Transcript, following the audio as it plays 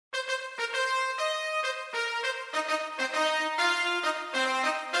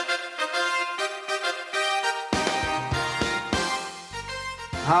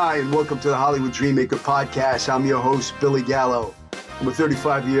Hi, and welcome to the Hollywood Dreammaker podcast. I'm your host, Billy Gallo. I'm a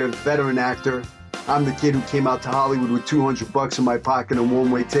 35-year veteran actor. I'm the kid who came out to Hollywood with $200 in my pocket and a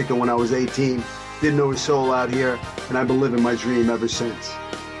one-way ticket when I was 18. Didn't know a soul out here, and I've been living my dream ever since.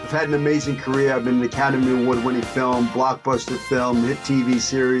 I've had an amazing career. I've been an Academy Award-winning film, blockbuster film, hit TV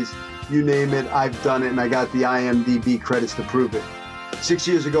series. You name it, I've done it, and I got the IMDb credits to prove it. 6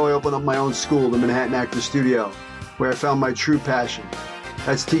 years ago, I opened up my own school, the Manhattan Actors Studio, where I found my true passion.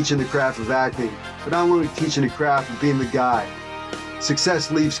 That's teaching the craft of acting, but not only teaching the craft of being the guy.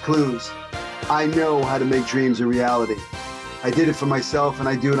 Success leaves clues. I know how to make dreams a reality. I did it for myself, and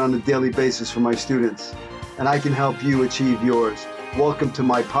I do it on a daily basis for my students. And I can help you achieve yours. Welcome to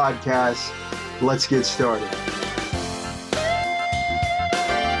my podcast. Let's get started.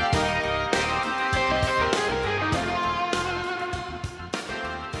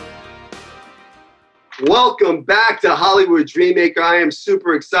 Welcome back to Hollywood Dreammaker. I am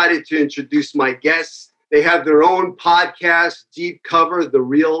super excited to introduce my guests. They have their own podcast, Deep Cover, The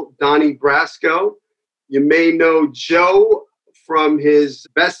Real Donnie Brasco. You may know Joe from his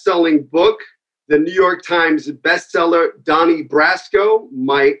best-selling book, the New York Times bestseller, Donnie Brasco,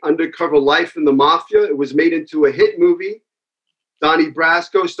 My Undercover Life in the Mafia. It was made into a hit movie, Donnie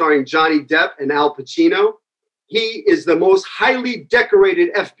Brasco, starring Johnny Depp and Al Pacino. He is the most highly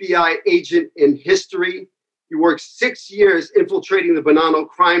decorated FBI agent in history. He worked 6 years infiltrating the Bonanno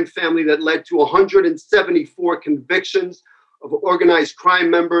crime family that led to 174 convictions of organized crime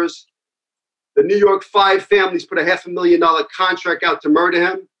members. The New York Five families put a $500,000 contract out to murder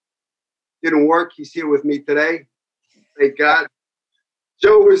him. Didn't work. He's here with me today. Thank God.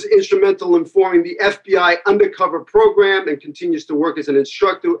 Joe was instrumental in forming the FBI undercover program and continues to work as an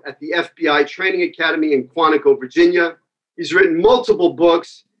instructor at the FBI Training Academy in Quantico, Virginia. He's written multiple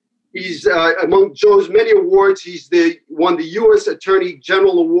books. He's among Joe's many awards. He's won the U.S. Attorney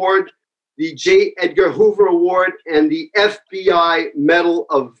General Award, the J. Edgar Hoover Award, and the FBI Medal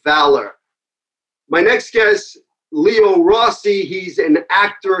of Valor. My next guest, Leo Rossi. He's an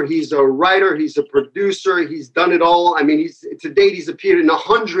actor, he's a writer, he's a producer, he's done it all. I mean, to date, he's appeared in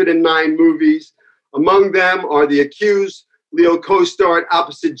 109 movies. Among them are The Accused. Leo co-starred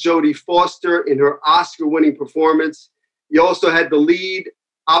opposite Jodie Foster in her Oscar-winning performance. He also had the lead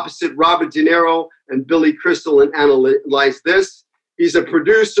opposite Robert De Niro and Billy Crystal in Analyze This. He's a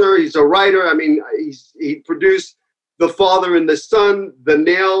producer, he's a writer. I mean, he produced The Father and the Son, The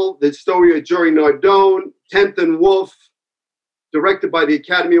Nail, The Story of Jory Nardone, 10th and Wolf, directed by the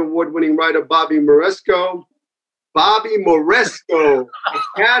Academy Award-winning writer Bobby Moresco. Bobby Moresco,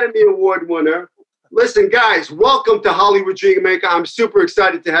 Academy Award winner. Listen, guys, welcome to Hollywood Dreammaker. I'm super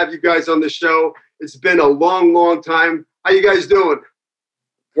excited to have you guys on the show. It's been a long, long time. How you guys doing?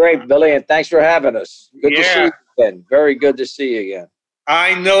 Great, Billy, and thanks for having us. Good to see you again. Very good to see you again.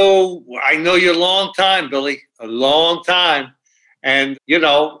 I know you a long time, Billy, a long time. And, you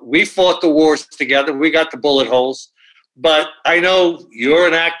know, we fought the wars together. We got the bullet holes. But I know you're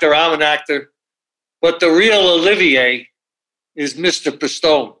an actor, I'm an actor. But the real Olivier is Mr.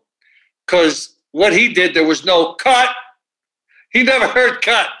 Pistone. Because what he did, there was no cut. He never heard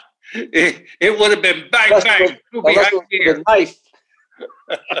cut. It would have been bang, bang. The knife.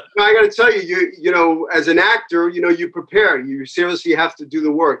 I got to tell you, you know, as an actor, you know, you prepare. You seriously have to do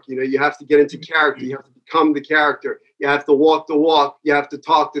the work. You know, you have to get into character. You have to become the character. You have to walk the walk. You have to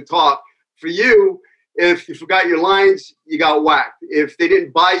talk the talk. For you, if you forgot your lines, you got whacked. If they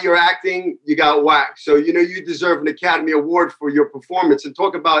didn't buy your acting, you got whacked. So, you know, you deserve an Academy Award for your performance. And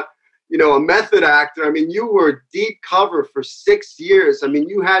talk about, you know, a method actor. I mean, you were deep cover for 6 years. I mean,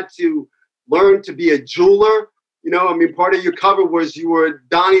 you had to learn to be a jeweler. You know, I mean, part of your cover was you were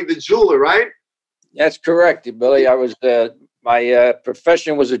Donnie the jeweler, right? That's correct, Billy. I was my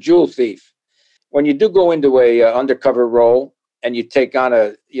profession was a jewel thief. When you do go into a undercover role and you take on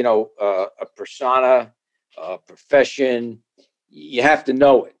a persona, a profession, you have to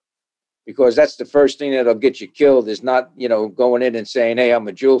know it, because that's the first thing that'll get you killed. Is not, you know, going in and saying, "Hey, I'm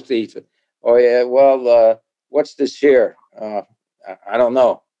a jewel thief." Oh yeah, well, what's this here? I don't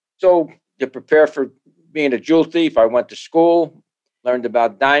know. So to prepare for being a jewel thief, I went to school, learned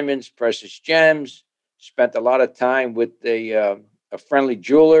about diamonds, precious gems, spent a lot of time with a friendly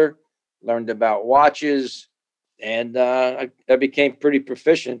jeweler, learned about watches, and I became pretty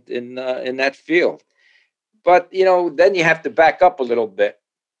proficient in that field. But, you know, then you have to back up a little bit.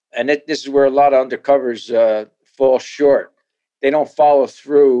 And this is where a lot of undercovers fall short. They don't follow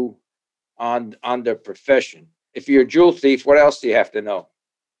through on their profession. If you're a jewel thief, what else do you have to know?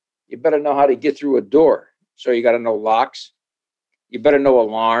 You better know how to get through a door. So you got to know locks, you better know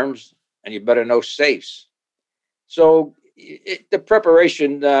alarms, and you better know safes. So the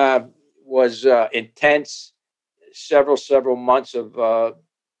preparation was intense. Several months of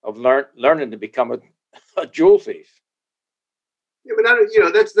learning to become a jewel thief. Yeah,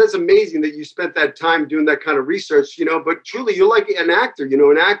 but that's amazing that you spent that time doing that kind of research. But truly, you're like an actor.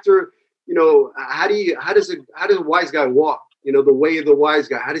 An actor. How does a wise guy walk? The way of the wise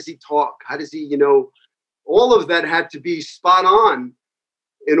guy. How does he talk? How does he? All of that had to be spot on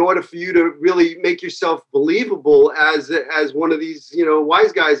in order for you to really make yourself believable as one of these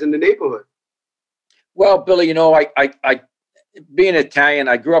wise guys in the neighborhood. Well, Billy, I being Italian,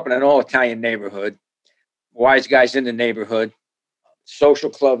 I grew up in an all Italian neighborhood. Wise guys in the neighborhood. Social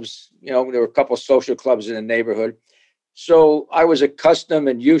clubs, there were a couple of social clubs in the neighborhood. So I was accustomed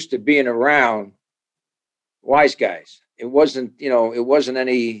and used to being around wise guys. It wasn't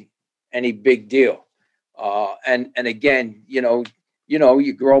any big deal. And again,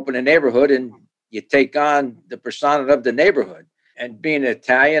 you grow up in a neighborhood and you take on the persona of the neighborhood. And being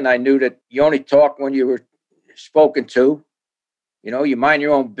Italian, I knew that you only talk when you were spoken to. You mind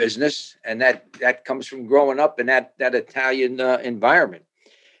your own business, and that comes from growing up in that Italian environment.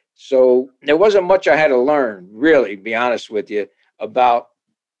 So there wasn't much I had to learn, really, to be honest with you, about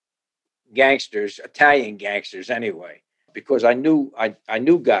gangsters, Italian gangsters, anyway, because I knew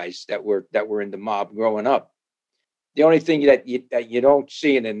guys that were in the mob growing up. The only thing that you don't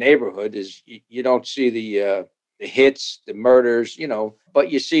see in the neighborhood is you don't see the hits, the murders, but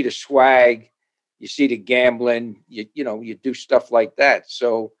you see the swag. You see the gambling, you do stuff like that.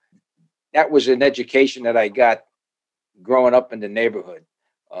 So that was an education that I got growing up in the neighborhood.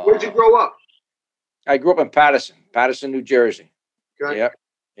 Where'd you grow up? I grew up in Paterson, New Jersey. Okay.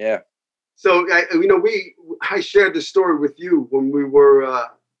 Yeah. So, I shared the story with you when we were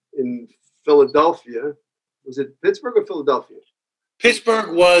in Philadelphia. Was it Pittsburgh or Philadelphia?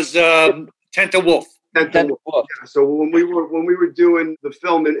 Pittsburgh was Tent of Wolf. Yeah. So when we were doing the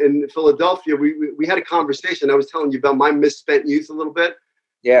film in Philadelphia, we had a conversation. I was telling you about my misspent youth a little bit.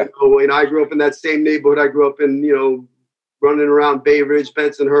 Yeah. And I grew up in that same neighborhood. I grew up in, running around Bay Ridge,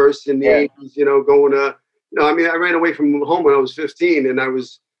 Bensonhurst in the 80s, going to, I ran away from home when I was 15 and I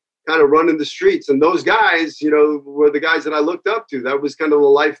was kind of running the streets. And those guys, were the guys that I looked up to. That was kind of the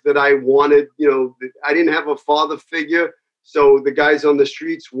life that I wanted. I didn't have a father figure. So the guys on the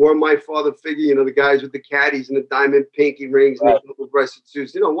streets were my father figure, the guys with the caddies and the diamond pinky rings and the double-breasted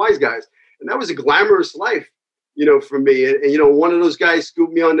suits, wise guys. And that was a glamorous life, for me. And one of those guys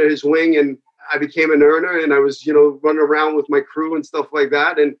scooped me under his wing and I became an earner and I was, running around with my crew and stuff like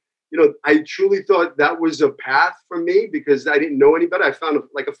that. And, I truly thought that was a path for me because I didn't know any better. I found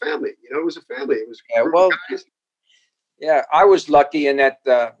a family, it was a family. It was guys. Yeah, I was lucky in that,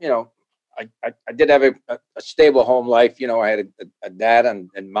 I did have a stable home life. I had a dad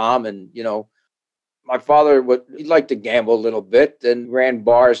and mom, and my father he liked to gamble a little bit and ran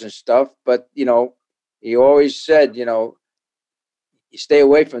bars and stuff. But he always said, you stay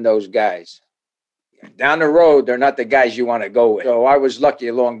away from those guys. Down the road, they're not the guys you want to go with. So I was lucky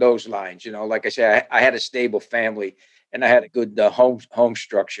along those lines. Like I said, I had a stable family and I had a good home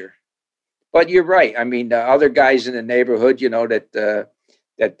structure. But you're right. I mean, other guys in the neighborhood,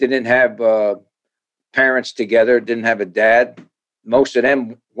 that didn't have parents together, didn't have a dad. Most of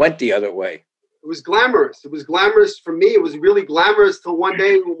them went the other way. It was glamorous. It was glamorous for me. It was really glamorous till one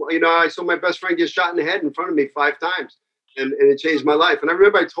day, I saw my best friend get shot in the head in front of me 5 times. And it changed my life. And I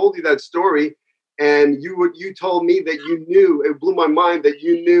remember I told you that story. And you told me that you knew, it blew my mind that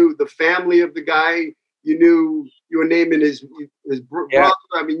you knew the family of the guy. You knew you were naming his brother.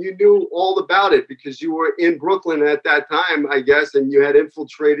 I mean, you knew all about it because you were in Brooklyn at that time, I guess, and you had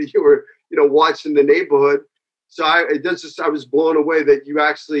infiltrated. You were, watching the neighborhood. So I was blown away that you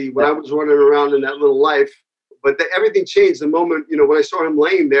actually, when I was running around in that little life, but everything changed the moment, when I saw him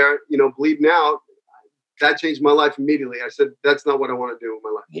laying there, bleeding out. That changed my life immediately. I said, that's not what I want to do with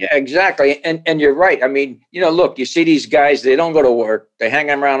my life. Yeah, exactly. And you're right. I mean, look, you see these guys, they don't go to work. They hang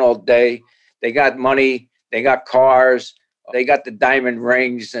around all day. They got money. They got cars. They got the diamond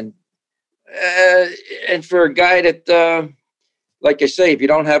rings. And for a guy that, like I say, if you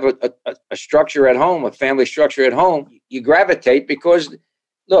don't have a structure at home, a family structure at home, you gravitate because,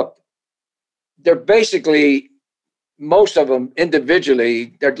 look, they're basically, most of them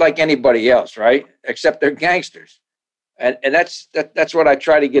individually, they're like anybody else, right? Except they're gangsters. And that's what I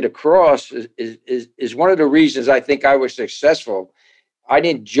try to get across is one of the reasons I think I was successful. I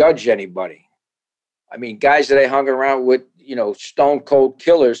didn't judge anybody. I mean, guys that I hung around with, stone cold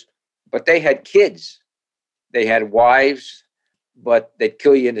killers, but they had kids. They had wives, but they'd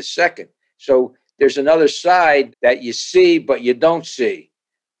kill you in a second. So there's another side that you see, but you don't see.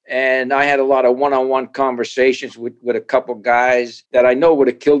 And I had a lot of one-on-one conversations with a couple guys that I know would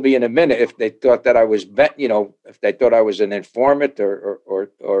have killed me in a minute if they thought that I was, if they thought I was an informant or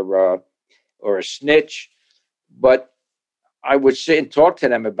a snitch. But I would sit and talk to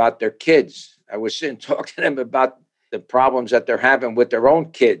them about their kids. I would sit and talk to them about the problems that they're having with their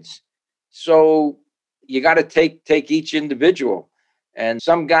own kids. So you got to take each individual. And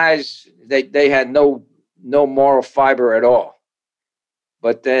some guys, they had no moral fiber at all.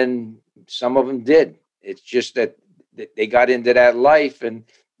 But then some of them did. It's just that they got into that life. And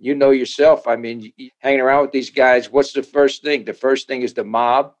you know yourself, I mean, hanging around with these guys, what's the first thing? The first thing is the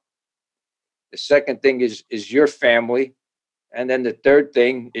mob. The second thing is your family. And then the third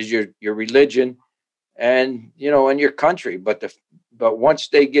thing is your religion and, and your country. But once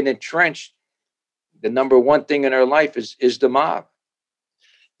they get entrenched, the number one thing in their life is the mob.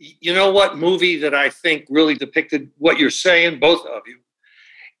 You know what movie that I think really depicted what you're saying, both of you,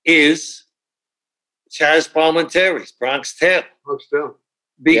 is Chaz Palminteri's Bronx Tale. Bronx Tale.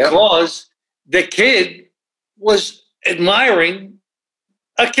 Because the kid was admiring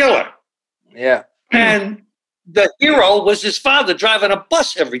a killer. Yeah. And the hero was his father driving a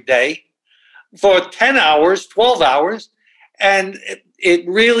bus every day for 10 hours, 12 hours. And it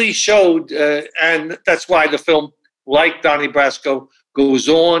really showed, and that's why the film, like Donnie Brasco, goes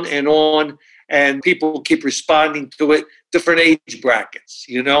on, and people keep responding to it, different age brackets,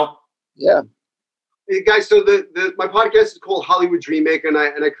 Yeah. Hey guys, so my podcast is called Hollywood Dreammaker,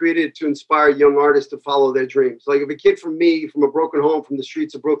 and I created it to inspire young artists to follow their dreams. Like if a kid from a broken home from the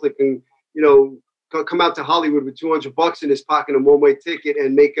streets of Brooklyn can, come out to Hollywood with $200 in his pocket and a one-way ticket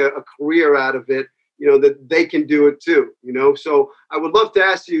and make a career out of it, that they can do it too, So I would love to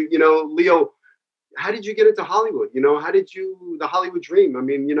ask you, Leo, how did you get into Hollywood? How did the Hollywood dream? I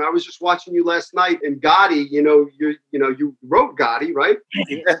mean, I was just watching you last night, and Gotti, you wrote Gotti, right?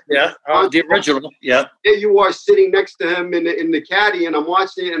 Yeah, the original, yeah. There you are sitting next to him in the caddy, and I'm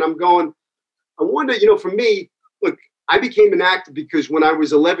watching it, and I'm going, I wonder, for me, look, I became an actor because when I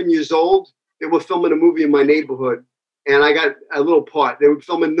was 11 years old, they were filming a movie in my neighborhood, and I got a little part. They were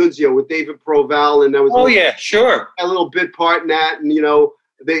filming Nunzio with David Proval, and that was a little bit part in that, and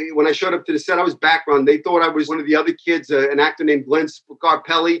when I showed up to the set, I was background. They thought I was one of the other kids, an actor named Glenn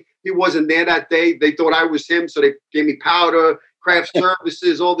Scarpelli. He wasn't there that day. They thought I was him, so they gave me powder, craft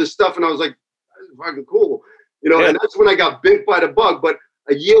services, all this stuff, and I was like, "That's fucking cool," And that's when I got bit by the bug. But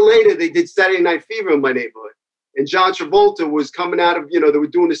a year later, they did Saturday Night Fever in my neighborhood, and John Travolta was coming out of, they were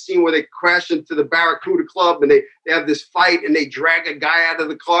doing a scene where they crash into the Barracuda Club, and they have this fight, and they drag a guy out of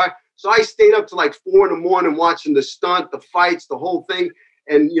the car. So I stayed up to like 4 a.m. watching the stunt, the fights, the whole thing.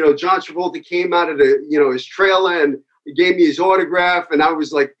 And, John Travolta came out of his trailer and he gave me his autograph. And I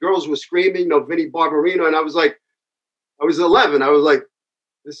was like, girls were screaming, Vinnie Barbarino. And I was like, I was 11. I was like,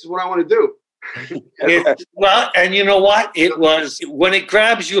 this is what I want to do. Well, and you know what? It was when it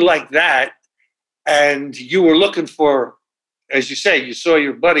grabs you like that and you were looking for, as you say, you saw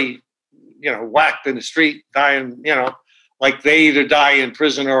your buddy, whacked in the street, dying, like they either die in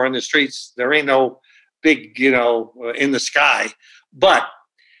prison or in the streets. There ain't no big, in the sky. But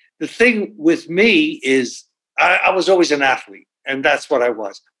the thing with me is I was always an athlete, and that's what I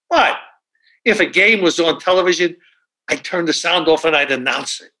was. But if a game was on television, I'd turn the sound off and I'd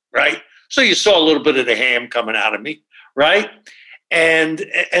announce it, right? So you saw a little bit of the ham coming out of me, right? And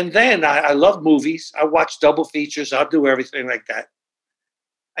then I love movies. I watch double features. I'll do everything like that.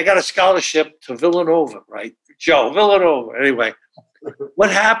 I got a scholarship to Villanova, right? Villanova. Anyway,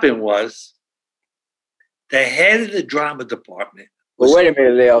 what happened was the head of the drama department. Well, wait a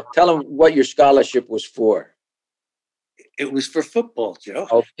minute, Leo. Tell them what your scholarship was for. It was for football, Joe.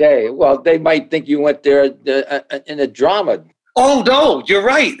 Okay. Well, they might think you went there in a drama. Oh, no, you're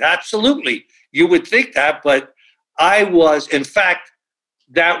right. Absolutely. You would think that, but I was, in fact,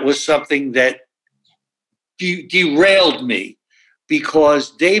 that was something that derailed me because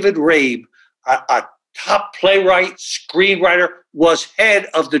David Rabe, a top playwright, screenwriter, was head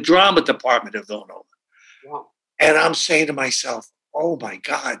of the drama department of Villanova. Wow. And I'm saying to myself, oh my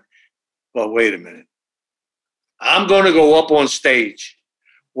God, well, wait a minute. I'm going to go up on stage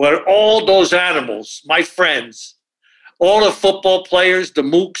where all those animals, my friends, all the football players, the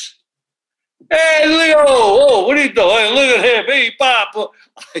mooks, hey, Leo, oh, what are you doing? Hey, look at him, hey, Pop.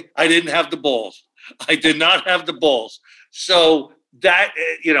 I didn't have the balls. I did not have the balls. So that,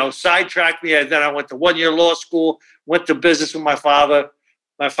 sidetracked me. And then I went to 1-year law school, went to business with my father.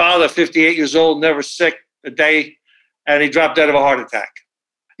 My father, 58 years old, never sick a day, and he dropped dead of a heart attack.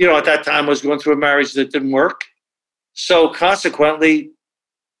 At that time, I was going through a marriage that didn't work. So consequently,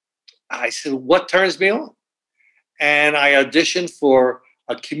 I said, what turns me on? And I auditioned for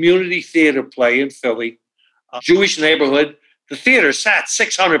a community theater play in Philly, a Jewish neighborhood. The theater sat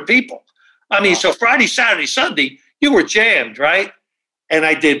 600 people. I mean, so Friday, Saturday, Sunday, you were jammed, right? And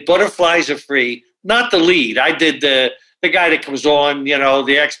I did Butterflies Are Free, not the lead. I did the guy that comes on, you know,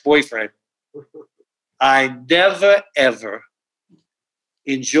 the ex-boyfriend. I never, ever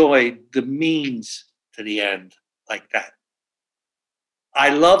enjoyed the means to the end like that. I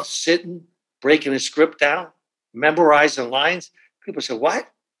love sitting, breaking a script down, memorizing lines. People say, what?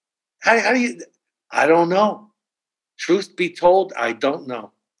 How do you? I don't know. Truth be told, I don't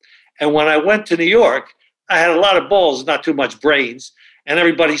know. And when I went to New York, I had a lot of balls, not too much brains. And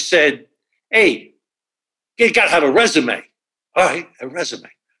everybody said, hey, you got to have a resume. All right, a resume.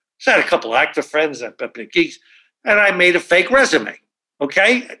 So I had a couple of actor friends at Geeks, and I made a fake resume,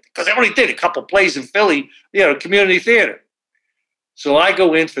 okay? Because I only did a couple plays in Philly, you know, community theater. So I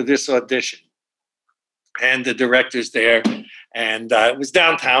go in for this audition, and the director's there, and it was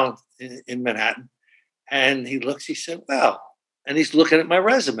downtown in Manhattan. And he looks, he said, well, and he's looking at my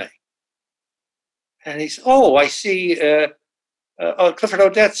resume. And he said, oh, I see Clifford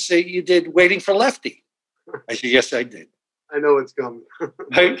Odets, you did Waiting for Lefty. I said, yes, I did. I know it's coming.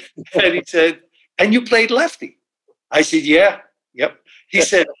 Right? And he said, and you played Lefty. I said, yeah, yep. He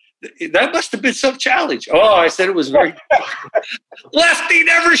said, that must have been some challenge. Oh, I said it was very Lefty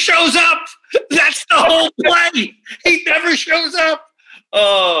never shows up. That's the whole play. He never shows up.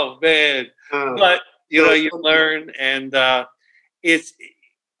 Oh, man. But, you know, you learn. And it's,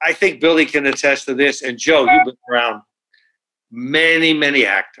 I think Billy can attest to this. And Joe, you've been around many, many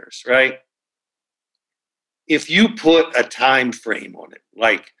actors, right? If you put a time frame on it,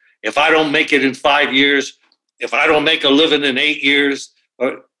 like if I don't make it in 5 years, if I don't make a living in 8 years,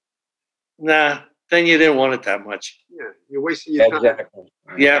 then you didn't want it that much. Yeah, you're wasting your time. Exactly.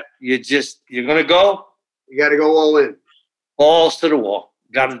 Yeah, you're going to go. You got to go all in. Balls to the wall.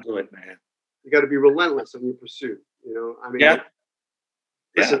 Got to do it, man. You got to be relentless in your pursuit. You know, I mean, yeah.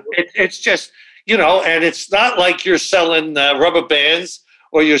 It's just, you know, and it's not like you're selling rubber bands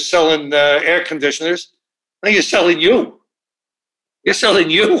or you're selling air conditioners. No, you're selling you. You're selling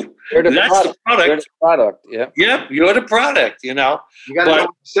you. That's the product. You're the product, yeah. Yeah, you're the product, you know. You got to know what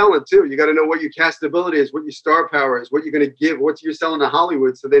you're selling, too. You got to know what your castability is, what your star power is, what you're going to give, what you're selling to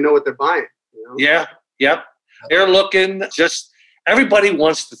Hollywood so they know what they're buying. You know? Yeah, yep. They're looking just, everybody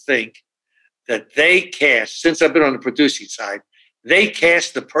wants to think that they cast, since I've been on the producing side, they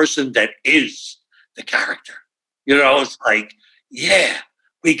cast the person that is the character. You know, it's like, yeah,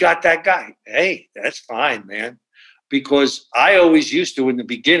 we got that guy. Hey, that's fine, man. Because I always used to, in the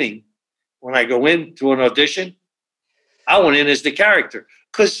beginning, when I go into an audition, I went in as the character.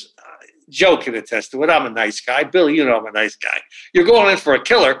 Because Joe can attest to it. I'm a nice guy. Billy, you know I'm a nice guy. You're going in for a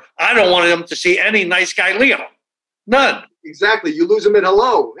killer. I don't want them to see any nice guy Leo. None. Exactly. You lose them at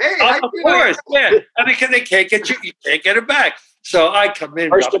hello. Hey, of course, yeah. I mean, they can't get you. You can't get it back. So I come in.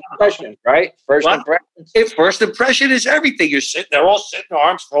 First impression, right? First impression. First impression is everything. You're sitting. They're all sitting,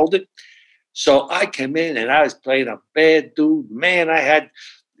 arms folded. So I come in and I was playing a bad dude. Man, I had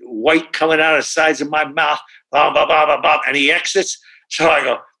white coming out of the sides of my mouth. Blah, blah, blah, blah, blah. And he exits. So I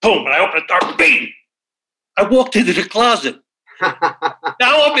go, boom, and I open the door. Bing! I walked into the closet. Now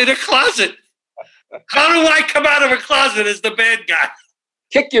I'm in a closet. How do I come out of a closet as the bad guy?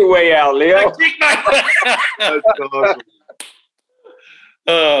 Kick your way out, Leo. I kick my That's awesome.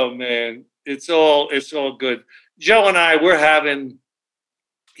 Oh, man. It's all good. Joe and I, we're having,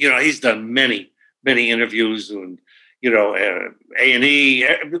 you know, he's done many, many interviews and, you know, A&E,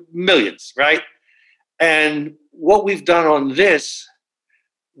 millions, right? And what we've done on this,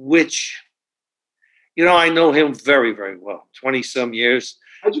 which, you know, I know him very, very well, 20-some years.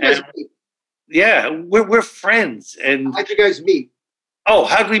 How'd you guys meet? Yeah, we're friends. And how'd you guys meet? Oh,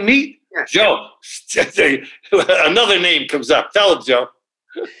 how'd we meet? Yeah. Joe. Another name comes up. Tell him, Joe.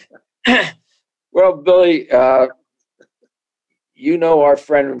 Well, Billy, you know our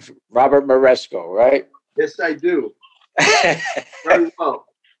friend Robert Moresco, right? Yes, I do. Very well.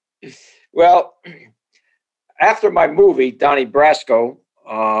 Well, after my movie, Donnie Brasco,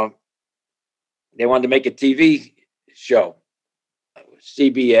 they wanted to make a TV show.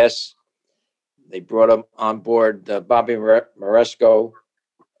 CBS. They brought him on board Bobby Moresco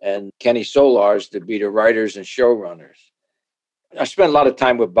and Kenny Solars to be the writers and showrunners. I spent a lot of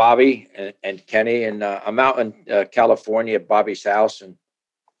time with Bobby and Kenny, and I'm out in California at Bobby's house and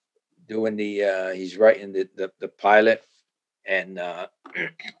doing he's writing the pilot. And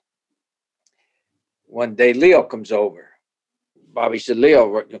one day Leo comes over. Bobby said,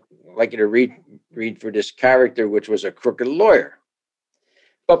 Leo, I'd like you to read for this character, which was a crooked lawyer.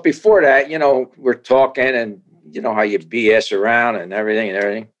 But before that, we're talking, and you know how you BS around and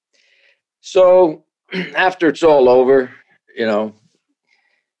everything. So after it's all over,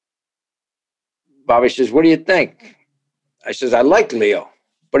 Bobby says, "What do you think?" I says, "I like Leo,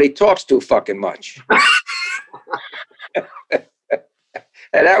 but he talks too fucking much."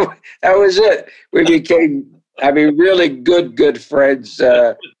 And that was it. We became, really good friends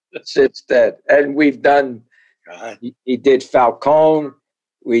since then. And we've done. He did Falcone.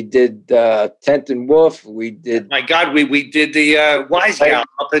 We did Tent and Wolf. We did. My God, we did the Wise Gal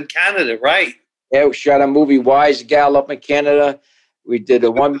up in Canada, right? Yeah, we shot a movie, Wise Gal, up in Canada. We did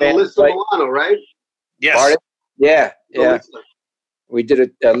a one-man play. Milano, right? Yes. Pardon? Yeah. We did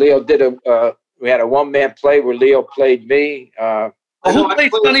it. Leo did a. We had a one-man play where Leo played me. Who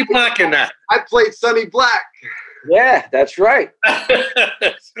played Sonny Black in that? I played Sonny Black. Yeah, that's right.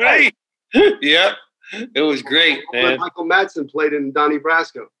 That's right. Yep. It was great, man. Michael Madsen played in Donnie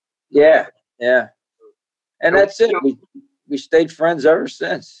Brasco. Yeah. And that's it. We stayed friends ever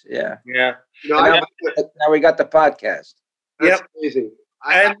since. Yeah. Yeah. Now we got the podcast. That's amazing.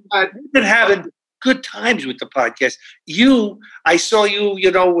 We've been having good times with the podcast. I saw you,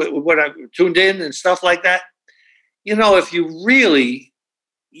 when I tuned in and stuff like that. If you really,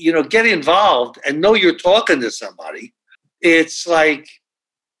 get involved and know you're talking to somebody, it's like,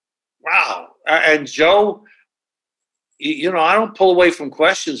 wow. And Joe, I don't pull away from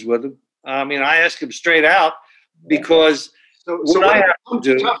questions with him. I ask him straight out because what I have to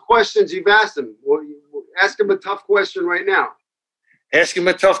do, tough questions you've asked him. Well, ask him a tough question right now. Ask him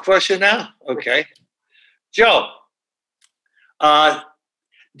a tough question now. Okay. Joe,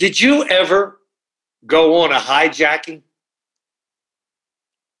 did you ever go on a hijacking?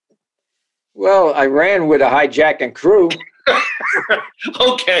 Well, I ran with a hijacking crew.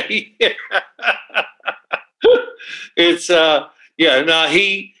 Okay. It's the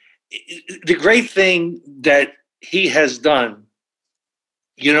great thing that he has done,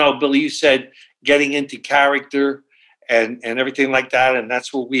 Billy, you said getting into character and everything like that, and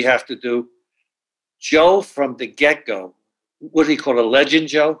that's what we have to do. Joe, from the get-go, what do you call a legend,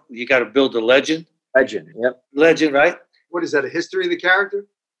 Joe? You got to build a legend. Legend, yep. Legend, right? What is that? A history of the character?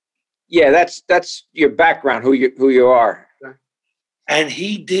 Yeah, that's your background, who you are. Okay. And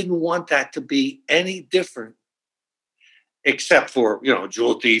he didn't want that to be any different, except for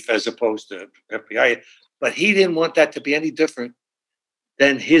jewel thief as opposed to FBI. But he didn't want that to be any different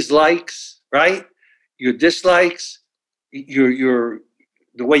than his likes, right? Your dislikes, your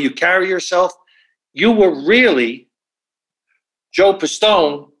the way you carry yourself. You were really Joe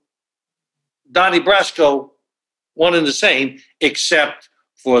Pistone, Donnie Brasco, one and the same, except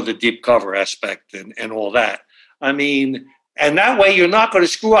for the deep cover aspect and all that. And that way you're not going to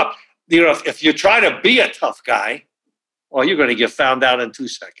screw up. If you try to be a tough guy, well, you're going to get found out in 2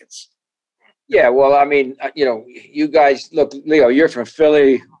 seconds. Yeah, well, you guys, look, Leo, you're from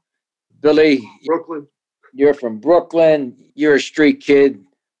Philly. Billy, Brooklyn. You're from Brooklyn. You're a street kid.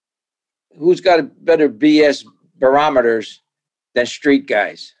 Who's got a better BS barometers than street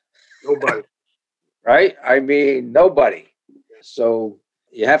guys? Nobody. Right? Nobody. So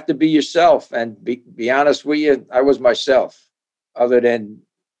you have to be yourself and be honest with you. I was myself, other than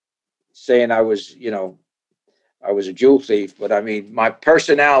saying I was a jewel thief. But my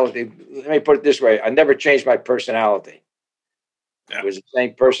personality, let me put it this way. I never changed my personality. Yeah. It was the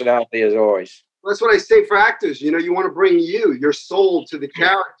same personality as always. That's what I say for actors. You want to bring your soul to the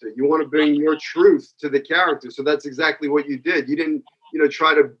character. You want to bring your truth to the character. So that's exactly what you did. You didn't,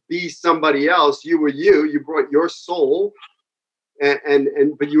 try to be somebody else. You were you. You brought your soul,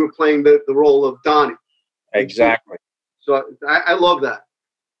 but you were playing the role of Donnie. Exactly. So I love that.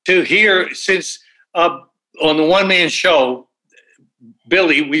 To hear, since on the one-man show,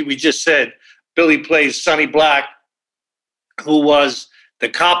 Billy, we just said, Billy plays Sonny Black, who was the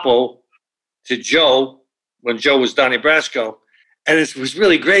capo to Joe when Joe was Donnie Brasco. And it was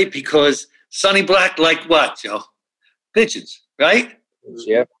really great because Sonny Black liked what, Joe? Pigeons, right?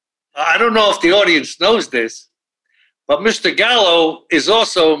 Yep. I don't know if the audience knows this, but Mr. Gallo is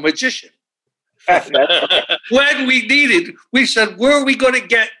also a magician. When we needed, we said, where are we going to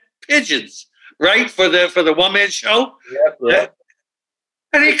get pigeons, right? For the one-man show? Yep.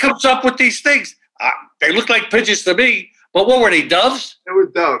 And he comes up with these things. They look like pigeons to me. But what were they, doves? They were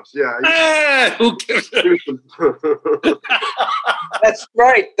doves, yeah. Who gives That's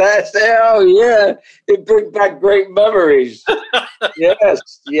right. Yeah. It brings back great memories.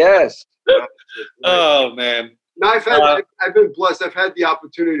 Yes. Oh, man. No, I've been blessed. I've had the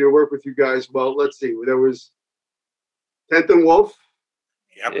opportunity to work with you guys. Well, let's see. There was Tent and Wolf.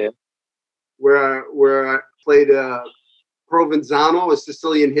 Yep. Yeah. Where I played Provenzano, a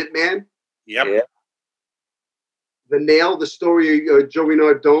Sicilian hitman. Yep. Yeah. The Nail, the story of Joey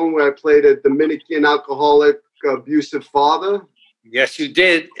Nardone, where I played a Dominican alcoholic abusive father. Yes, you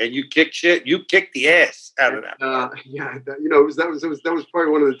did, and you kicked shit. You kicked the ass out of that. That was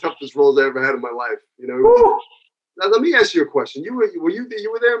probably one of the toughest roles I ever had in my life. Now let me ask you a question. You were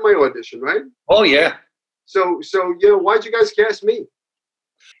there in my audition, right? Oh yeah. So why'd you guys cast me?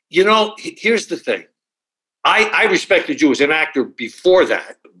 Here's the thing. I respected you as an actor before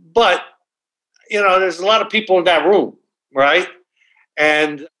that, but there's a lot of people in that room, right?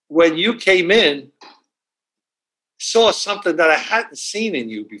 And when you came in, saw something that I hadn't seen in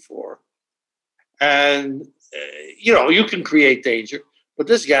you before. And, you can create danger, but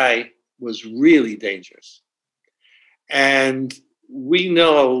this guy was really dangerous. And we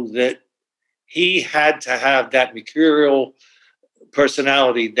know that he had to have that mercurial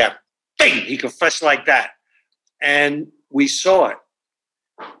personality, that thing, he could fresh like that. And we saw it.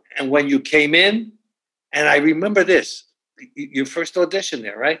 And when you came in, and I remember this, your first audition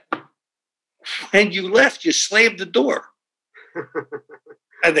there, right? When you left, you slammed the door.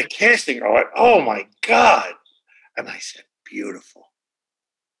 And the casting went, oh my God. And I said, beautiful,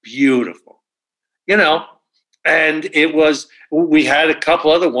 beautiful. And we had a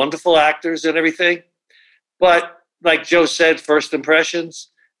couple other wonderful actors and everything. But like Joe said, first impressions,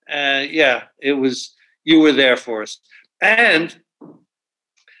 you were there for us. And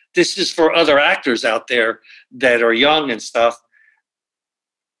this is for other actors out there that are young and stuff.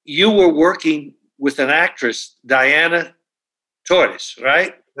 You were working with an actress, Diana Torres,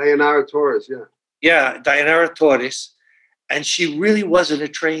 right? Dayanara Torres, yeah. Yeah, Dayanara Torres. And she really wasn't a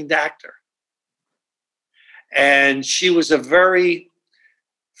trained actor. And she was a very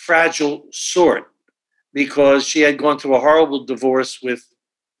fragile sort because she had gone through a horrible divorce with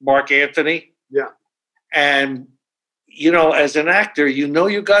Mark Anthony. Yeah. And, as an actor,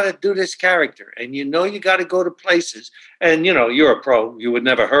 you got to do this character and you got to go to places. And, you're a pro. You would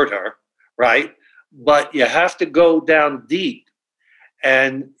never hurt her, right? But you have to go down deep.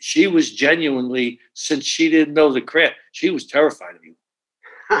 And she was genuinely, since she didn't know the craft, she was terrified of you.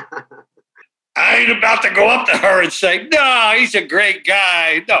 I ain't about to go up to her and say, no, he's a great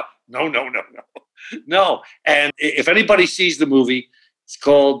guy. No. And if anybody sees the movie, it's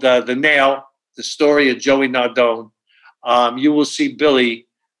called The Nail, the story of Joey Nardone. You will see Billy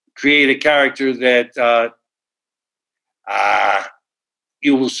create a character that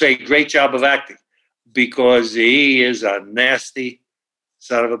you will say, great job of acting, because he is a nasty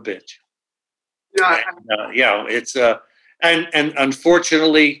son of a bitch. Yeah. It's and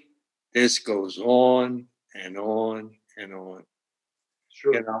unfortunately, this goes on and on and on.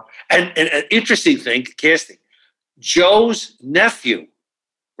 Sure. And an interesting thing, casting, Joe's nephew,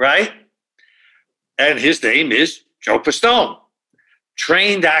 right? And his name is Joe Pistone.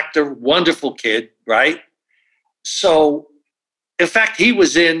 Trained actor, wonderful kid, right? So, in fact, he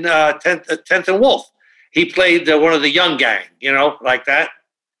was in 10th and Wolf. He played one of the young gang, like that.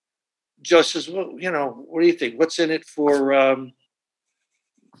 Joe says, well, what do you think? What's in it for,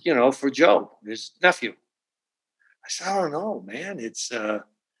 for Joe, his nephew? I said, I don't know, man. It's,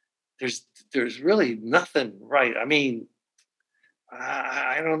 there's really nothing right. I mean,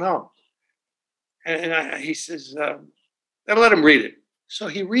 I don't know. And he says, I'll let him read it. So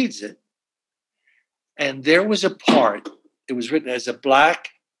he reads it. And there was a part, it was written as a black,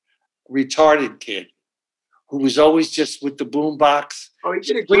 retarded kid who was always just with the boombox. Oh, he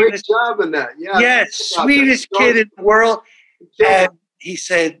did a great job in that. Yeah. Yeah, sweetest kid in the world. And he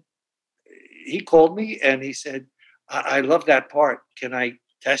said, he called me and he said, I love that part. Can I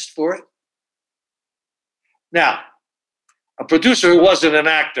test for it? Now, a producer who wasn't an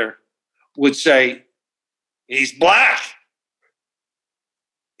actor would say, he's black.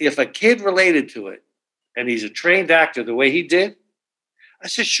 If a kid related to it and he's a trained actor the way he did, I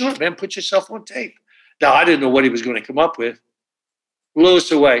said, sure, man, put yourself on tape. Now, I didn't know what he was going to come up with. Blew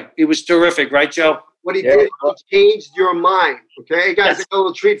us away. He was terrific, right, Joe? What he did, he changed your mind. Okay, hey, guys, I got a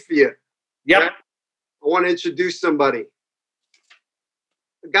little treat for you. Yep. Okay? I want to introduce somebody.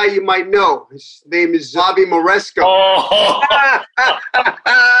 A guy you might know. His name is Bobby Moresco.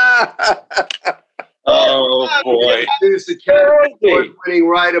 Oh boy. Introduce the award-winning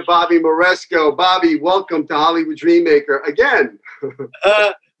writer, Bobby Moresco. Bobby, welcome to Hollywood Dreammaker again.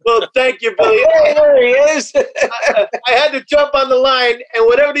 Well, thank you, Billy. There he is. I had to jump on the line, and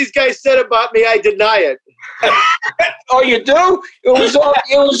whatever these guys said about me, I deny it. Oh, you do? It was all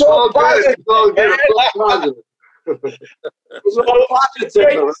positive. It's all good. It's all positive. It was all It's great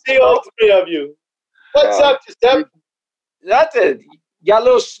positive. to see all three of you. What's up, Giuseppe? Nothing. Got a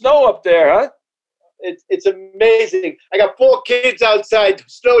little snow up there, huh? It's amazing. I got 4 kids outside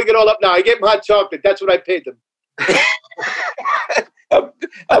snowing it all up now. I gave them hot chocolate. That's what I paid them.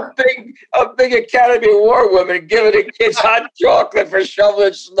 a big Academy Award winner giving the kids hot chocolate for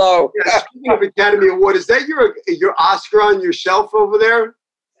shoveling snow. Yeah, speaking of Academy Award, is that your Oscar on your shelf over there?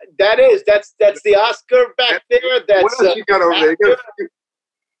 That's the Oscar back there. That's what else you got over there? You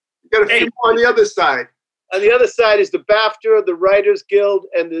got a few more on the other side. On the other side is the BAFTA, the Writers Guild,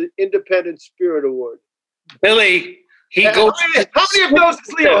 and the Independent Spirit Award. Billy, How many of those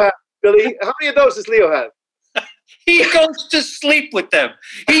does Leo have, Billy? How many of those does Leo have? He goes to sleep with them.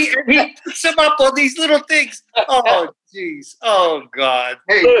 He puts them up on these little things. Oh, jeez. Oh, God.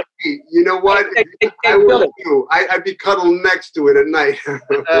 Hey, you know what? I would too. I'd be cuddled next to it at night.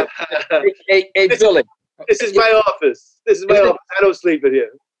 Hey, Billy. This is my office. I don't sleep in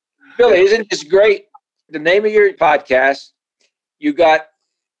here. Billy, isn't this great? The name of your podcast, you got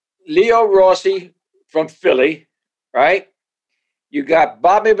Leo Rossi from Philly, right? You got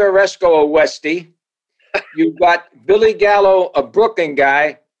Bobby Moresco, a Westie. You got Billy Gallo, a Brooklyn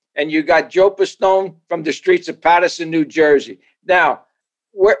guy. And you got Joe Pistone from the streets of Paterson, New Jersey. Now,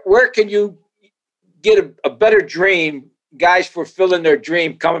 where can you get a better dream, guys fulfilling their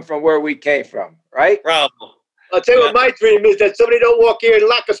dream coming from where we came from, right? Problem. I'll tell you what my dream is, that somebody don't walk here and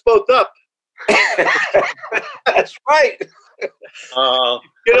lock us both up. That's right.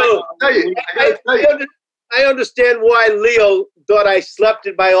 You know, I understand why Leo thought I slept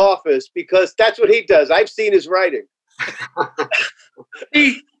in my office, because that's what he does. I've seen his writing.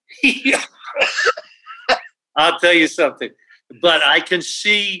 I'll tell you something, but I can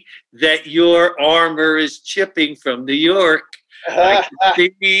see that your armor is chipping from New York. I can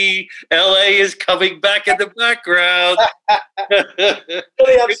see LA is coming back in the background.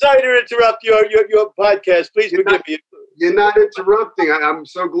 Billy, I'm sorry to interrupt your podcast. Please forgive me. You're not interrupting. I'm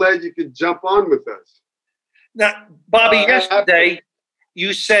so glad you could jump on with us. Now, Bobby, yesterday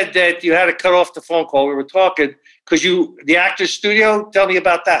you said that you had to cut off the phone call. We were talking because the Actors Studio. Tell me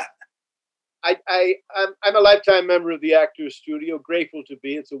about that. I'm a lifetime member of the Actors Studio. Grateful to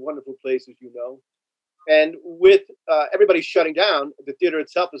be. It's a wonderful place, as you know. And with everybody shutting down, the theater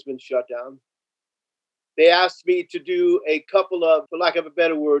itself has been shut down. They asked me to do a couple of, for lack of a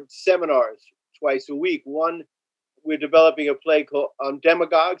better word, seminars twice a week. One, we're developing a play called on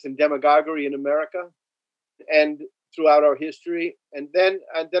demagogues and demagoguery in America and throughout our history. And then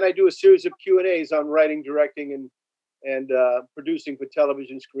I do a series of Q&As on writing, directing, and producing for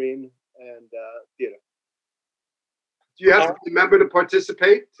television, screen, and theater. Do you have to be a member to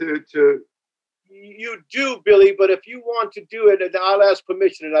participate? You do, Billy, but if you want to do it, I'll ask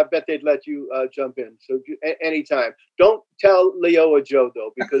permission, and I bet they'd let you jump in. So anytime. Don't tell Leo or Joe,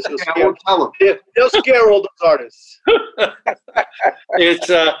 though, because I won't tell them. They'll scare all those artists. It's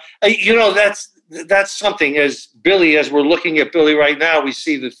that's something. As we're looking at Billy right now, we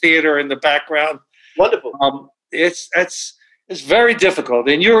see the theater in the background. Wonderful. It's very difficult,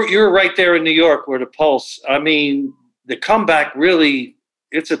 and you're right there in New York, where the pulse. I mean, the comeback really,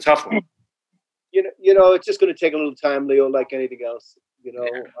 it's a tough one. You know, it's just going to take a little time, Leo, like anything else. You know,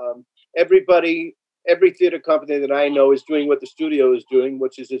 every theater company that I know is doing what the studio is doing,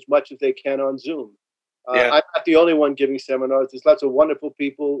 which is as much as they can on Zoom. I'm not the only one giving seminars. There's lots of wonderful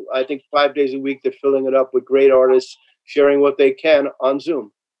people. I think 5 days a week they're filling it up with great artists sharing what they can on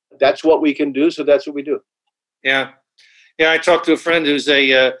Zoom. That's what we can do, so that's what we do. Yeah. I talked to a friend who's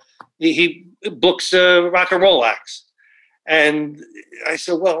he books rock and roll acts. And I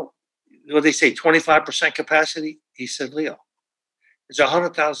said, well, what they say, 25% capacity? He said, Leo, it's a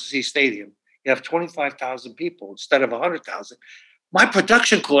 100,000 seat stadium. You have 25,000 people instead of 100,000. My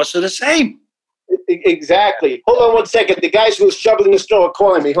production costs are the same. Exactly. Hold on one second. The guys who are shoveling the snow are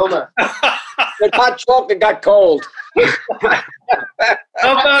calling me. Hold on. The hot chocolate got cold. How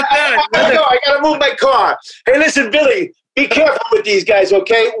about that? I got to move my car. Hey, listen, Billy, be careful with these guys,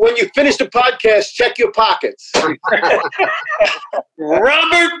 okay? When you finish the podcast, check your pockets.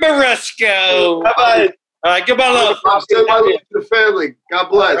 Robert Moresco. Bye-bye. All right, goodbye, love. Send my love to the family. God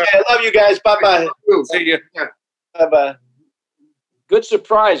bless. Okay, I love you guys. Bye-bye. See you. Bye-bye. Good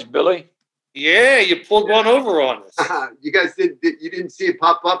surprise, Billy. Yeah, you pulled one over on us. You guys didn't see it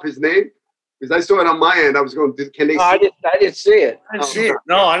pop up, his name? Because I saw it on my end. I was going, can they see it? I didn't see it. I didn't see it.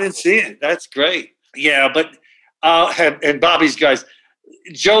 No, I didn't see it. That's great. Yeah, but and Bobby's guys.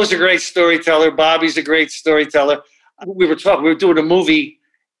 Joe's a great storyteller. Bobby's a great storyteller. We were doing a movie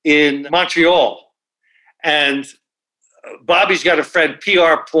in Montreal, and Bobby's got a friend,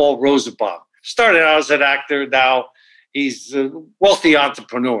 PR Paul Rosenbaum. Started out as an actor. Now he's a wealthy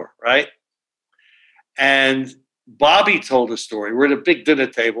entrepreneur, right? And Bobby told a story. We're at a big dinner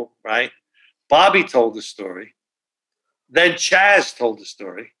table, right? Bobby told the story. Then Chaz told the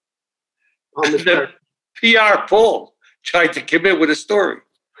story. And then PR Paul tried to come in with a story.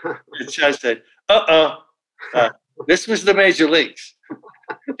 And Chaz said, this was the major leagues.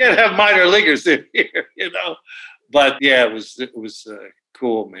 You can't have minor leaguers in here, But yeah, it was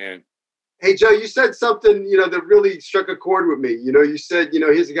cool, man. Hey, Joe, you said something, that really struck a chord with me. You said,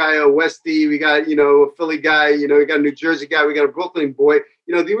 here's a guy, a Westie, we got, a Philly guy, we got a New Jersey guy, we got a Brooklyn boy.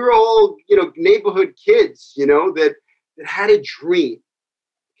 They were all, neighborhood kids, that had a dream,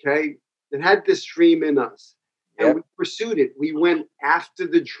 okay, that had this dream in us. And Yep. we pursued it. We went after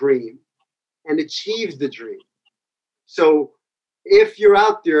the dream and achieved the dream. So if you're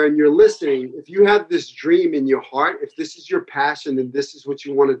out there and you're listening, if you have this dream in your heart, if this is your passion and this is what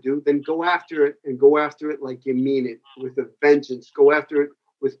you want to do, then go after it, and go after it like you mean it, with a vengeance. Go after it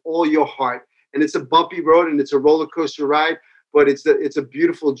with all your heart. And it's a bumpy road and it's a roller coaster ride, but it's a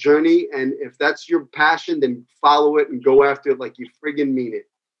beautiful journey. And if that's your passion, then follow it and go after it like you friggin' mean it.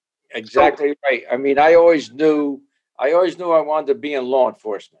 Exactly right. I mean, I always knew I wanted to be in law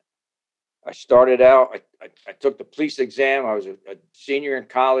enforcement. I started out, I took the police exam. I was a senior in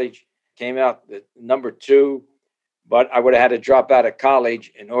college, came out the number 2, but I would have had to drop out of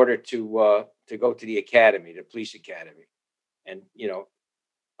college in order to go to the academy, the police academy. And,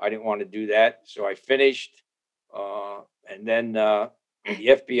 I didn't want to do that. So I finished. And then the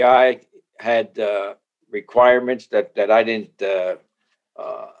FBI had requirements that I didn't,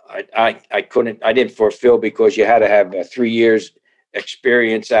 I didn't fulfill, because you had to have 3 years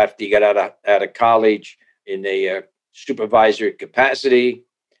experience after you got out of college in a supervisory capacity.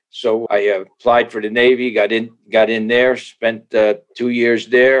 So I applied for the Navy, got in there, spent 2 years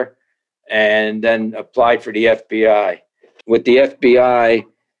there, and then applied for the FBI. With the FBI,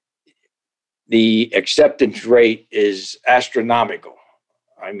 the acceptance rate is astronomical.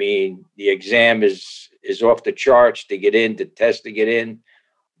 I mean, the exam is off the charts to get in, the test to get in,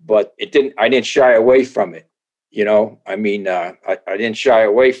 but I didn't shy away from it. I didn't shy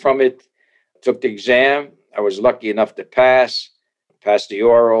away from it. Took the exam. I was lucky enough to pass the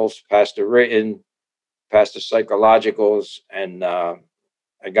orals, passed the written, passed the psychologicals, and I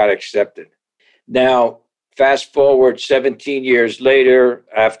got accepted. Now, fast forward 17 years later,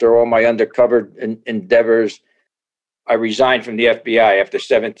 after all my undercover endeavors, I resigned from the FBI after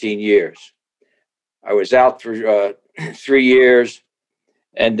 17 years. I was out for 3 years,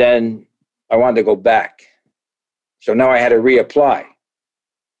 and then I wanted to go back. So now I had to reapply.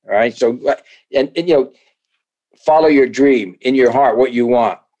 All right. So, and follow your dream in your heart, what you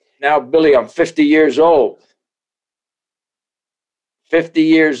want. Now, Billy, I'm 50 years old. 50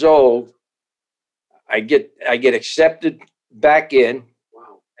 years old. I get accepted back in.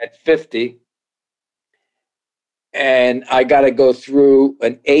 Wow. At 50. And I got to go through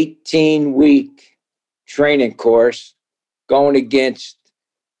an 18-week training course going against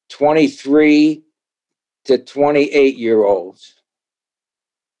 23 to 28-year-olds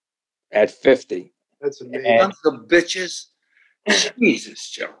at 50. That's amazing. Sons of bitches. Jesus,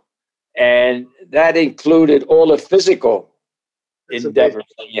 Joe. And that included all the physical That's endeavors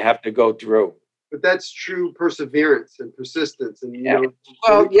amazing. that you have to go through. But that's true perseverance and persistence. And,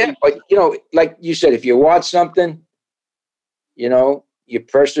 Well, yeah, but, like you said, if you want something, you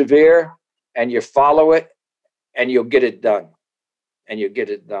persevere and you follow it, and you'll get it done.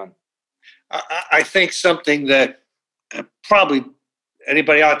 I think something that probably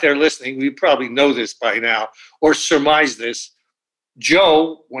anybody out there listening, we probably know this by now or surmise this.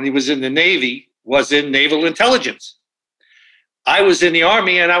 Joe, when he was in the Navy, was in naval intelligence. I was in the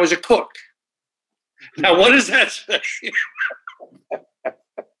Army and I was a cook. Now, what does that say?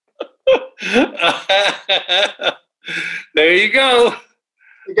 There you go.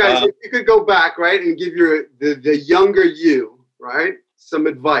 Hey guys, if you could go back, right, and give the younger you, right, some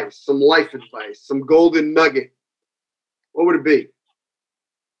advice, some life advice, some golden nugget, what would it be?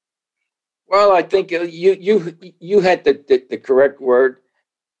 Well, I think you had the correct word: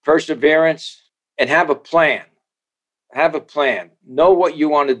 perseverance, and have a plan. Have a plan. Know what you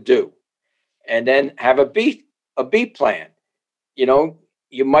want to do, and then have a B plan.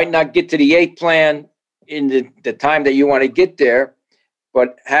 You might not get to the A plan in the time that you want to get there,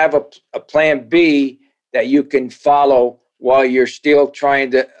 but have a plan B that you can follow while you're still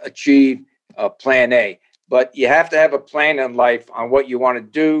trying to achieve plan A. But you have to have a plan in life on what you want to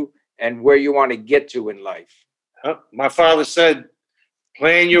do and where you want to get to in life. My father said,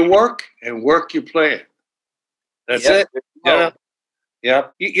 plan your work and work your plan. That's it. Yeah.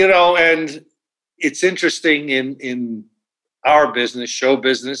 And it's interesting in our business, show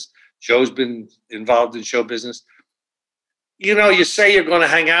business. Joe's been involved in show business. you say you're going to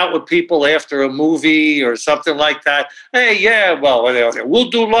hang out with people after a movie or something like that. Hey, yeah, well, we'll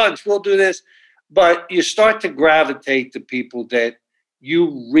do lunch, we'll do this. But you start to gravitate to people that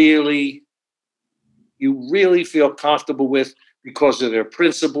you really feel comfortable with because of their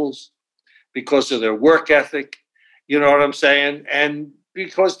principles, because of their work ethic. You know what I'm saying? And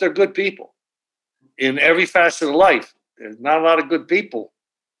because they're good people. In every facet of life, there's not a lot of good people.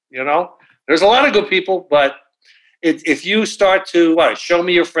 There's a lot of good people, but if you start to show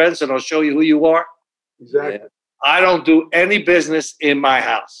me your friends and I'll show you who you are. Exactly. I don't do any business in my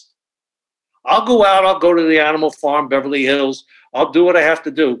house. I'll go out. I'll go to the animal farm, Beverly Hills. I'll do what I have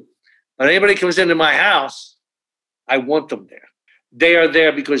to do. But anybody comes into my house, I want them there. They are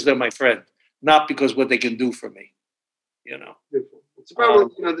there because they're my friend, not because what they can do for me. Beautiful. It's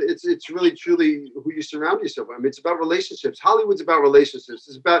about it's really truly who you surround yourself with. I mean, it's about relationships. Hollywood's about relationships.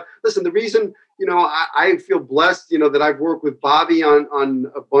 It's about the reason I feel blessed that I've worked with Bobby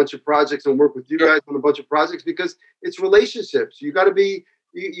on a bunch of projects and worked with you guys on a bunch of projects because it's relationships. You got to be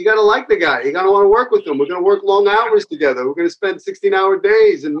you got to like the guy. You got to want to work with him. We're going to work long hours together. We're going to spend 16-hour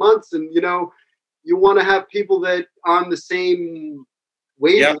days and months, and you want to have people that are on the same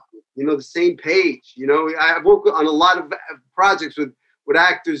wavelength. The same page. I've worked on a lot of projects with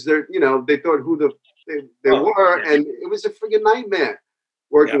actors that, they thought who they were, and it was a friggin' nightmare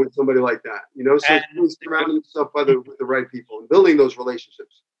working with somebody like that. So it's surrounding yourself with the right people and building those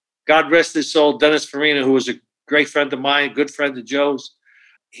relationships. God rest his soul, Dennis Farina, who was a great friend of mine, good friend of Joe's.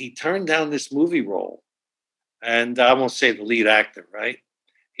 He turned down this movie role, and I won't say the lead actor, right?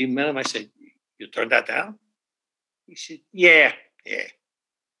 He met him. I said, "You turned that down?" He said, "Yeah."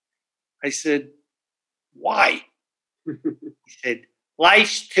 I said, "Why?" He said,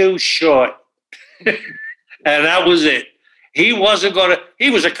 "Life's too short." And that was it. He was a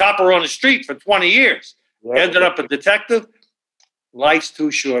copper on the street for 20 years. Ended up a detective. Life's too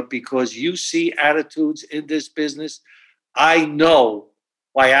short because you see attitudes in this business. I know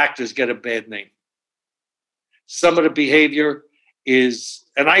why actors get a bad name. Some of the behavior is,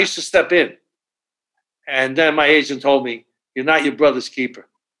 and I used to step in. And then my agent told me, "You're not your brother's keeper.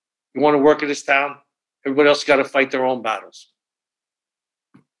 You want to work in this town? Everybody else got to fight their own battles.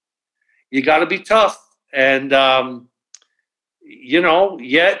 You got to be tough. And,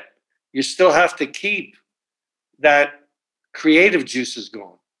 yet you still have to keep that creative juices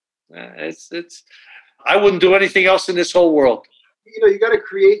going. I wouldn't do anything else in this whole world. You got to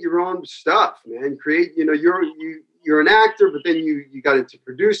create your own stuff, man. Create, you're an actor, but then you got into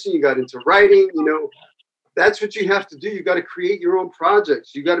producing, you got into writing, That's what you have to do. You got to create your own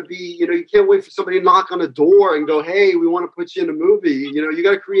projects. You got to be, you can't wait for somebody to knock on a door and go, "Hey, we want to put you in a movie." You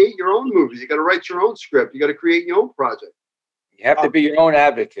got to create your own movie. You got to write your own script. You got to create your own project. You have to be your own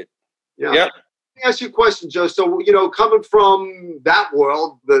advocate. Yeah. Let me ask you a question, Joe. So, coming from that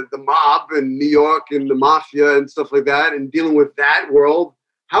world, the mob in New York and the mafia and stuff like that, and dealing with that world,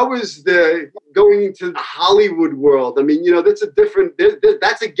 how is the going into the Hollywood world? I mean, that's a different,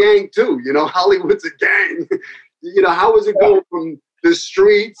 that's a gang too. Hollywood's a gang. How is it going from the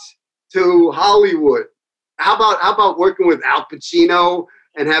streets to Hollywood? How about working with Al Pacino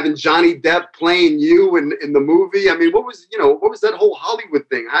and having Johnny Depp playing you in the movie? I mean, what was that whole Hollywood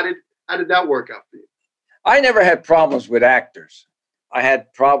thing? How did that work out for you? I never had problems with actors. I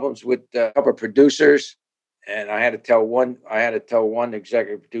had problems with a couple of producers. And I had to tell one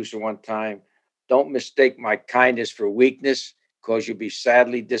executive producer one time, "Don't mistake my kindness for weakness, because you'll be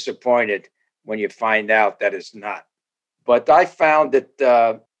sadly disappointed when you find out that it's not." But I found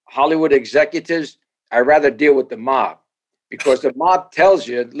that Hollywood executives, I'd rather deal with the mob, because the mob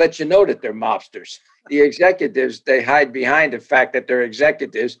lets you know that they're mobsters. The executives, they hide behind the fact that they're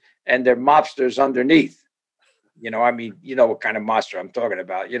executives and they're mobsters underneath. What kind of monster I'm talking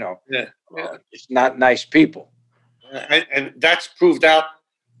about, It's not nice people. And that's proved out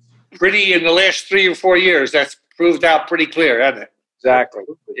pretty in the last 3 or 4 years. That's proved out pretty clear, hasn't it? Exactly.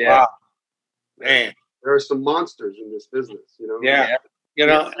 Yeah. Wow. Man. There are some monsters in this business, Yeah.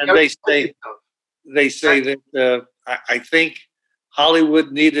 And they say that I think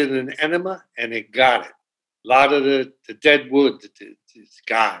Hollywood needed an enema and it got it. A lot of the dead wood is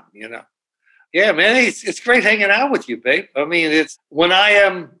gone, Yeah, man, it's great hanging out with you, babe. I mean, it's when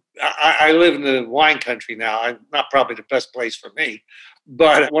I live in the wine country now. I'm not probably the best place for me,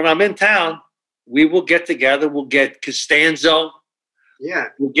 but when I'm in town, we will get together. We'll get Costanzo. Yeah,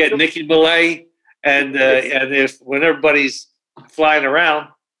 we'll get Nicky Millay, and when everybody's flying around,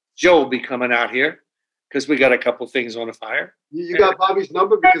 Joe will be coming out here because we got a couple things on the fire. You got Bobby's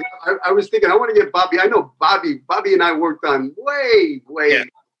number? Because I was thinking I want to get Bobby. I know Bobby and I worked on way.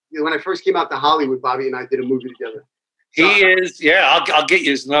 When I first came out to Hollywood, Bobby and I did a movie together. He is. Yeah, I'll get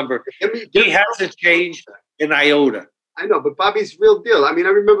you his number. He hasn't changed an iota. I know, but Bobby's real deal. I mean, I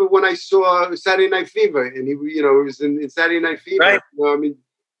remember when I saw Saturday Night Fever, and he was in Saturday Night Fever. Right. You know, I mean,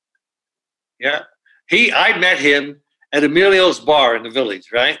 yeah, I met him at Emilio's bar in the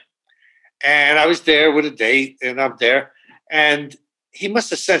Village, right? And I was there with a date, and I'm there, and he must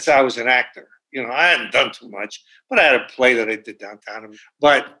have sensed I was an actor. You know, I hadn't done too much, but I had a play that I did downtown.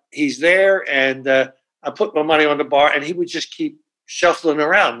 But he's there, and I put my money on the bar, and he would just keep shuffling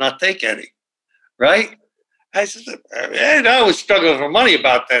around, not take any, right? I said, and I was struggling for money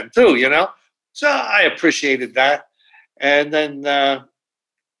about that too, you know? So I appreciated that. And then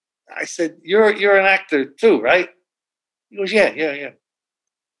I said, you're an actor too, right? He goes, yeah.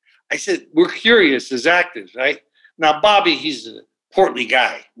 I said, we're curious as actors, right? Now, Bobby, he's a portly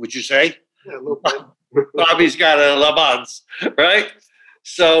guy, would you say? Yeah, a little bit. Bobby's got a Lavance, right?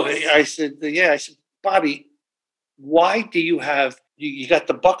 So I said, yeah. I said, Bobby, why do you have, you got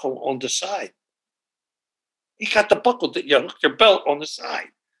the buckle on the side? You got the buckle, your belt on the side.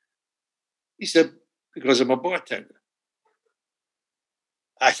 He said, because I'm a bartender.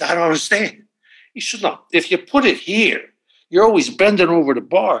 I said, I don't understand. He said, no, if you put it here, you're always bending over the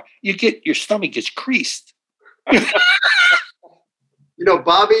bar. Your stomach gets creased. You know,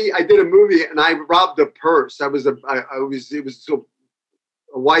 Bobby, I did a movie and I robbed a purse. It was a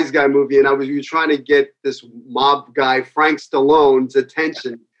wise guy movie, and we were trying to get this mob guy, Frank Stallone's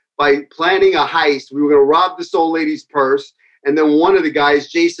attention by planning a heist. We were going to rob this old lady's purse, and then one of the guys,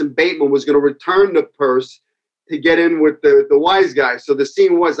 Jason Bateman, was going to return the purse to get in with the wise guy. So the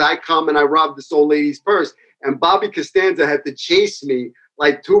scene was I come and I rob this old lady's purse, and Bobby Costanza had to chase me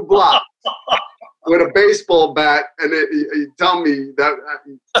like 2 blocks with a baseball bat, and he tell me that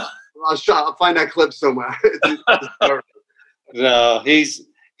I'll find that clip somewhere. No, he's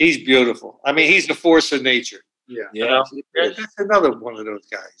beautiful. I mean, he's a force of nature. Yeah. You know? That's another one of those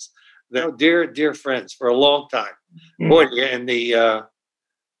guys. They're dear friends for a long time. Boy, and the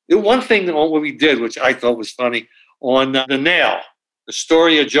one thing that we did, which I thought was funny, on The Nail, the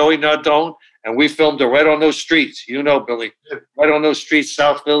story of Joey Nardone, and we filmed it right on those streets. You know, Billy, right on those streets,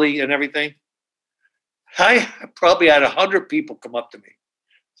 South Philly and everything. I probably had 100 people come up to me,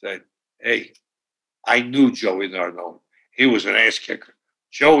 said, "Hey, I knew Joey Nardone. He was an ass kicker.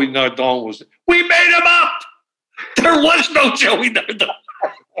 Joey Nardone was. We made him up. There was no Joey Nardone."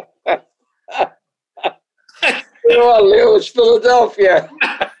 You know what, Leo? It's Philadelphia.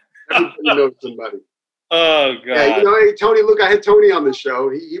 Everybody knows somebody. Oh God! Yeah, you know, hey, Tony. Look, I had Tony on the show.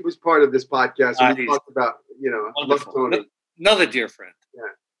 He was part of this podcast. And we talked about, you know, I love Tony. Another dear friend.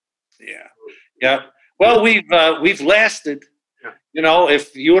 Yeah. Well, we've lasted. Yeah. You know,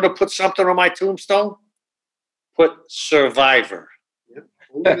 if you were to put something on my tombstone, put survivor. Yeah.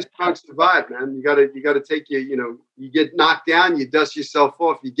 Only the strong survive, man. You gotta take you know, you get knocked down, you dust yourself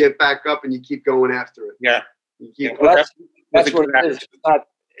off, you get back up, and you keep going after it. Yeah. You keep That's what it is.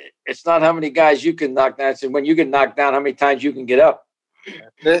 It's not how many guys you can knock down. It's when you get knocked down, how many times you can get up.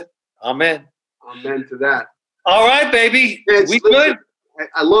 That's it. Amen. Amen to that. All right, baby. We good?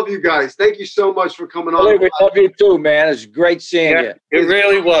 I love you guys. Thank you so much for coming on. We love you too, man. It's great seeing you. It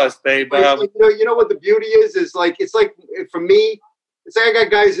really was, babe. You know what the beauty is? It's like for me, it's like I got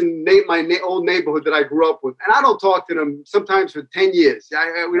guys in my old neighborhood that I grew up with, and I don't talk to them sometimes for 10 years.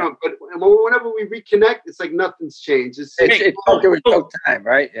 We don't. But whenever we reconnect, it's like nothing's changed. It's time,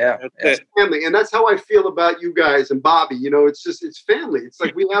 right? Yeah, it's family, and that's how I feel about you guys and Bobby. You know, it's family. It's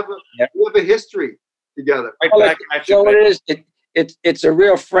like we have a history together. So it is. It's a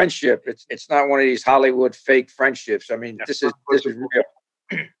real friendship. It's not one of these Hollywood fake friendships. I mean, this is real.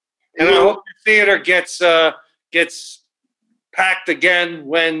 And I hope the theater gets packed again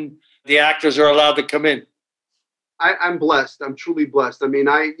when the actors are allowed to come in. I'm blessed. I'm truly blessed. I mean,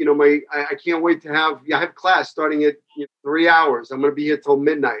 I can't wait to have class starting at 3 hours. I'm going to be here till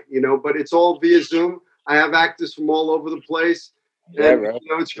midnight. You know, but it's all via Zoom. I have actors from all over the place. And, you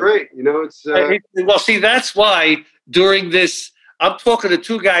know, it's great. You know, it's well. See, that's why during this, I'm talking to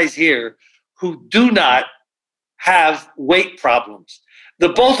 2 guys here who do not have weight problems. The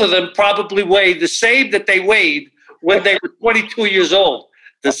both of them probably weigh the same that they weighed when they were 22 years old.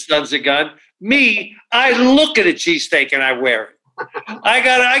 The sons of gun. Me, I look at a cheesesteak and I wear it. I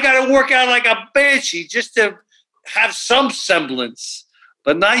gotta work out like a banshee just to have some semblance.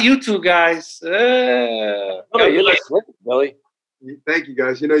 But not you 2 guys. You're Billy. Thank you,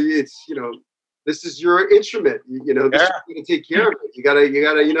 guys. You know, this is your instrument. You know, this is going to take care of it. You gotta.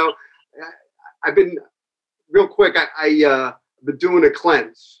 You know, I've been real quick. I've been doing a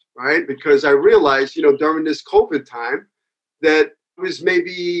cleanse, right? Because I realized, you know, during this COVID time, that was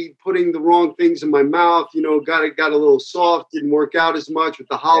maybe putting the wrong things in my mouth, got a little soft, didn't work out as much with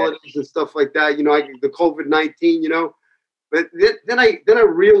the holidays and stuff like that. The COVID-19, but then I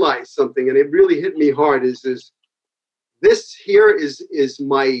realized something, and it really hit me hard is this here is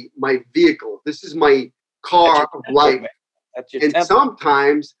my vehicle. This is my car of life. And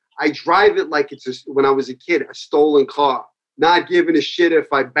sometimes I drive it like it's when I was a kid, a stolen car. Not giving a shit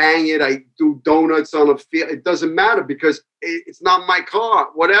if I bang it, I do donuts on a field. It doesn't matter because it's not my car,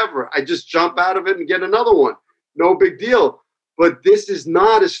 whatever. I just jump out of it and get another one. No big deal. But this is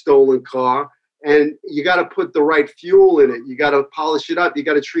not a stolen car, and you got to put the right fuel in it. You got to polish it up. You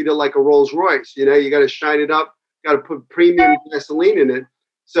got to treat it like a Rolls Royce. You got to shine it up. Got to put premium gasoline in it.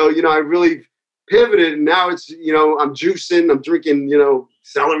 So, I really pivoted, and now it's, I'm juicing. I'm drinking,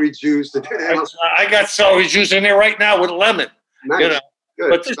 celery juice. I got celery juice in there right now with lemon. Nice. Good.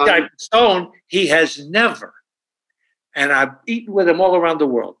 But this guy, Stone, he has never, and I've eaten with him all around the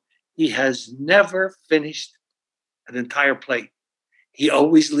world, he has never finished an entire plate. He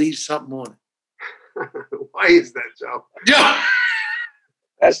always leaves something on it. Why is that, Joe? Yeah.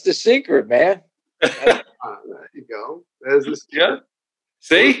 That's the secret, man. There you go. There's the secret. Yeah.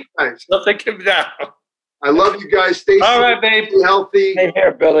 See? Nice. Nothing came down. I love you guys. Stay all safe, right, babe. Stay healthy. Hey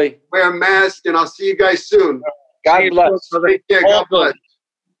here, Billy. Wear a mask, and I'll see you guys soon. God bless. Take care. God bless.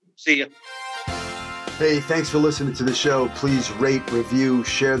 See you. Hey, thanks for listening to the show. Please rate, review,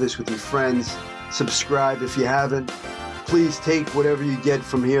 share this with your friends. Subscribe if you haven't. Please take whatever you get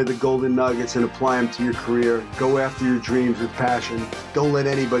from here, the golden nuggets, and apply them to your career. Go after your dreams with passion. Don't let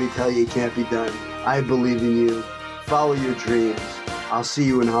anybody tell you it can't be done. I believe in you. Follow your dreams. I'll see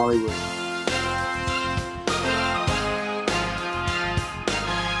you in Hollywood.